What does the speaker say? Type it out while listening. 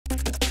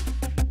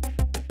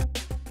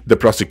The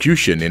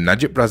prosecution in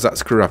Najib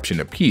Razak's corruption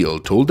appeal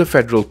told the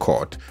federal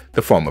court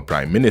the former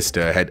Prime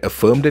Minister had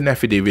affirmed an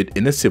affidavit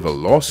in a civil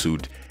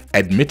lawsuit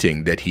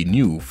admitting that he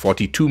knew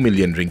 42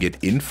 million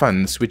ringgit in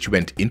funds which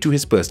went into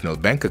his personal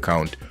bank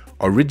account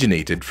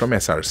originated from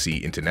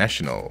SRC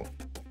International.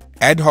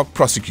 Ad hoc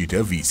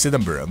prosecutor V.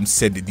 Sidambaram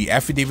said the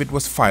affidavit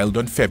was filed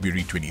on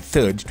February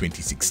 23,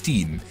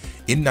 2016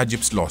 in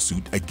Najib's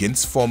lawsuit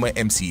against former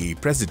MCA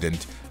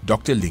President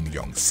Dr Ling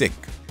Liong Sik.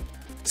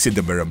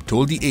 Sidambaram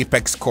told the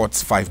Apex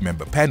Court's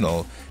 5-member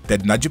panel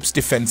that Najib's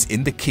defense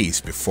in the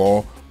case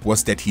before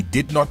was that he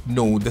did not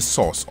know the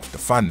source of the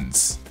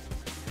funds.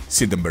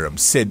 Sidambaram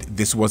said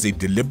this was a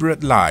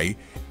deliberate lie,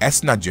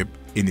 as Najib,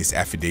 in his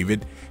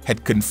affidavit,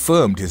 had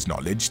confirmed his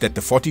knowledge that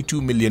the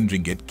 42 million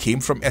ringgit came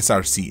from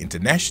SRC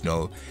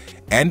International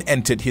and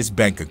entered his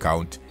bank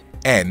account,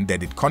 and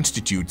that it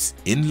constitutes,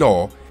 in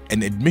law,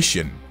 an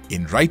admission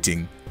in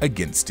writing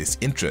against his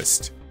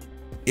interest.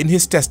 In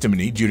his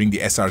testimony during the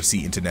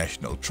SRC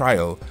International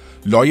trial,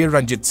 lawyer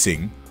Ranjit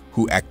Singh,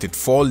 who acted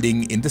for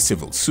Ling in the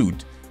civil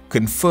suit,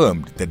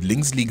 confirmed that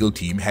Ling's legal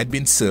team had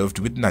been served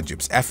with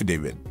Najib's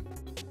affidavit.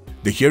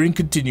 The hearing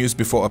continues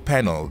before a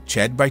panel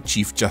chaired by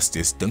Chief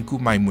Justice Tengku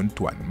Maimun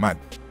Tuan Mat.